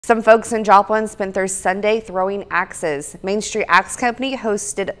Some folks in Joplin spent their Sunday throwing axes. Main Street Axe Company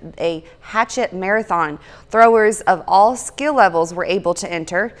hosted a Hatchet marathon. Throwers of all skill levels were able to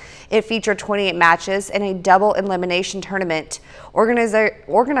enter. It featured 28 matches and a double elimination tournament.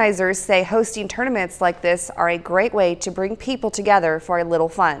 Organizers say hosting tournaments like this are a great way to bring people together for a little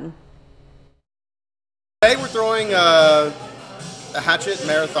fun. Today we're throwing a Hatchet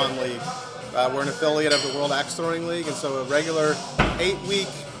Marathon League. We're an affiliate of the World Axe Throwing League, and so a regular 8-week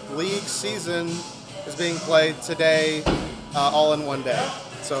league season is being played today, all in one day.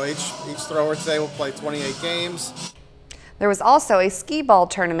 So each thrower today will play 28 games. There was also a skee ball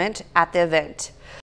tournament at the event.